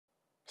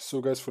So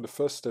guys, for the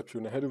first step, you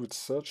want to head over to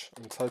search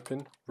and type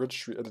in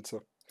registry editor.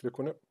 Click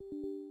on it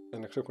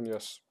and then click on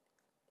yes.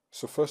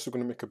 So first you're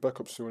going to make a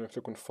backup, so you want to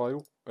click on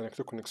file and then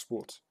click on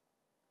export.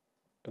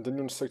 And then you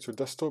want to select your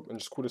desktop and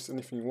just call this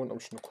anything you want. I'm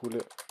just going to call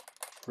it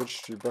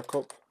registry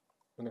backup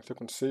and then click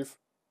on save.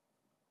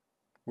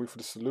 Wait for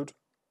this to load.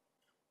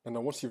 And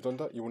now once you've done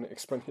that, you want to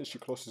expand history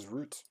class as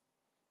root.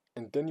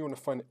 And then you want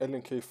to find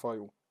LNK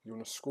file. You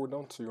want to scroll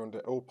down till you're on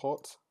the L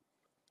part.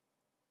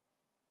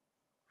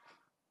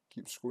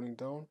 Keep scrolling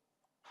down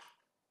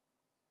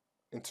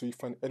until you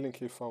find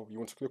LNK file. You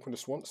want to click on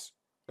this once,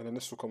 and then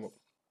this will come up.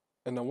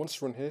 And now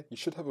once you're on here, you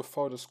should have a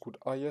file that's called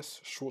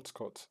IS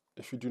shortcut.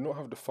 If you do not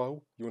have the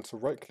file, you want to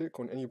right click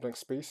on any blank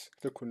space,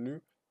 click on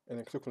new, and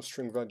then click on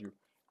string value.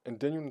 And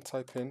then you want to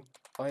type in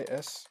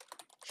IS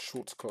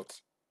shortcut.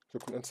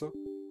 Click on enter.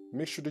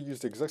 Make sure to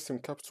use the exact same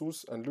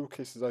capitals and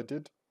lowercase as I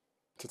did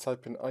to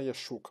type in IS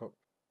shortcut.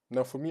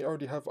 Now for me, I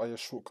already have IS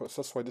shortcut,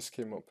 so that's why this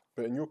came up.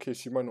 But in your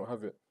case, you might not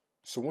have it.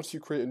 So once you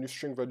create a new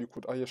string value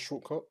called IS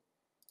shortcut,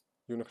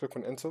 you want to click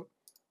on enter,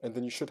 and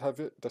then you should have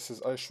it that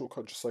says IS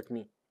shortcut just like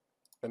me.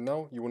 And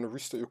now you want to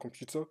restart your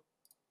computer,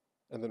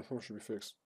 and then the problem should be fixed.